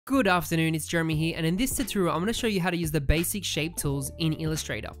Good afternoon, it's Jeremy here, and in this tutorial I'm going to show you how to use the basic shape tools in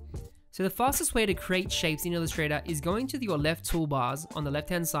Illustrator. So the fastest way to create shapes in Illustrator is going to your left toolbars on the left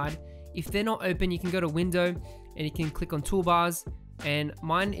hand side. If they're not open, you can go to Window and you can click on Toolbars, and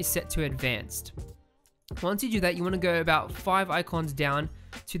mine is set to Advanced. Once you do that, you want to go about 5 icons down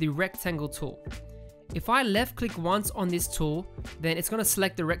to the rectangle tool. If I left click once on this tool, then it's going to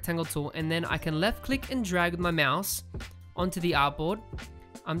select the rectangle tool, and then I can left click and drag with my mouse onto the artboard.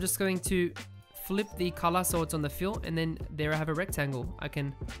 I'm just going to flip the color so it's on the fill, and then there I have a rectangle. I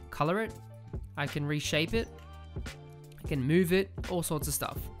can color it, I can reshape it, I can move it, all sorts of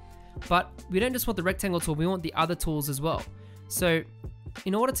stuff. But we don't just want the rectangle tool, we want the other tools as well. So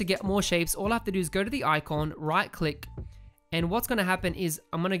in order to get more shapes, all I have to do is go to the icon, right click, and what's going to happen is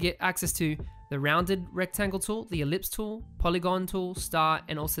I'm going to get access to the rounded rectangle tool, the ellipse tool, polygon tool, star,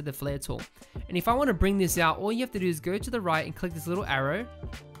 and also the flare tool. And if I want to bring this out, all you have to do is go to the right and click this little arrow,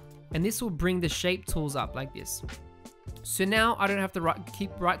 and this will bring the shape tools up like this. So now I don't have to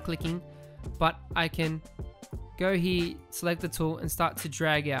keep right clicking, but I can go here, select the tool, and start to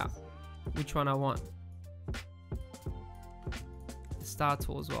drag out which one I want. The star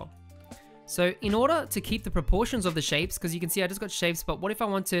tool as well. So in order to keep the proportions of the shapes, because you can see I just got shapes, but what if I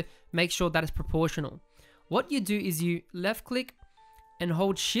want to make sure that it's proportional? What you do is you left click and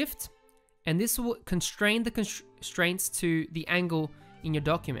hold shift, and this will constrain the constraints to the angle in your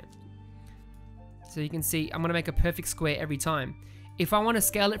document. So you can see I'm going to make a perfect square every time. If I want to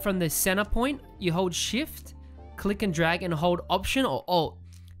scale it from the center point, you hold shift, click and drag, and hold option or alt.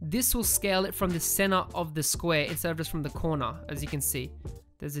 This will scale it from the center of the square instead of just from the corner. As you can see,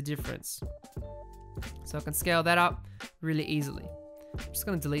 there's a difference. So I can scale that up really easily. I'm just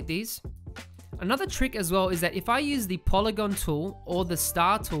going to delete these. Another trick as well is that if I use the polygon tool or the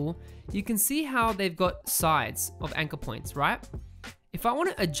star tool, you can see how they've got sides of anchor points, right? If I want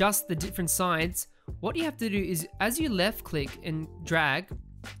to adjust the different sides, what you have to do is as you left click and drag,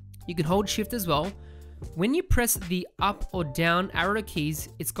 you can hold shift as well. When you press the up or down arrow keys,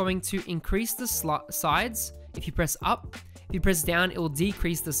 it's going to increase the sides. If you press up, if you press down, it will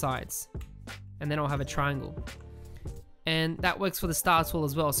decrease the sides. And then I'll have a triangle. And that works for the star tool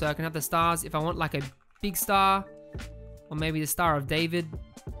as well. So I can have the stars if I want like a big star, or maybe the Star of David.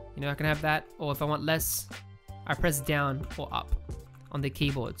 You know, I can have that. Or if I want less, I press down or up on the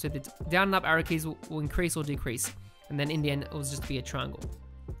keyboard. So the down and up arrow keys will increase or decrease. And then in the end, it will just be a triangle.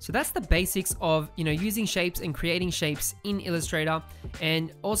 So that's the basics of, using shapes and creating shapes in Illustrator.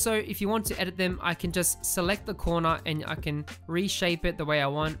 And also, if you want to edit them, I can just select the corner and I can reshape it the way I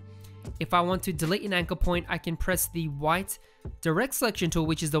want. If I want to delete an anchor point, I can press the white direct selection tool,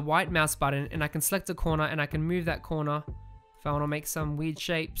 which is the white mouse button, and I can select a corner and I can move that corner. If I want to make some weird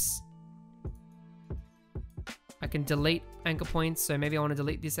shapes, I can delete anchor points. So maybe I want to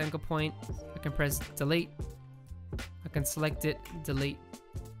delete this anchor point. I can press delete. I can select it, delete,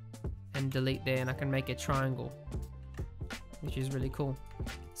 and delete there, and I can make a triangle, which is really cool.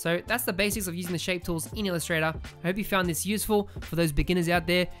 So that's the basics of using the shape tools in Illustrator. I hope you found this useful for those beginners out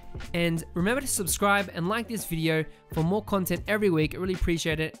there, and remember to subscribe and like this video for more content every week. I really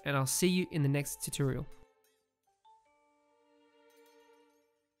appreciate it, and I'll see you in the next tutorial.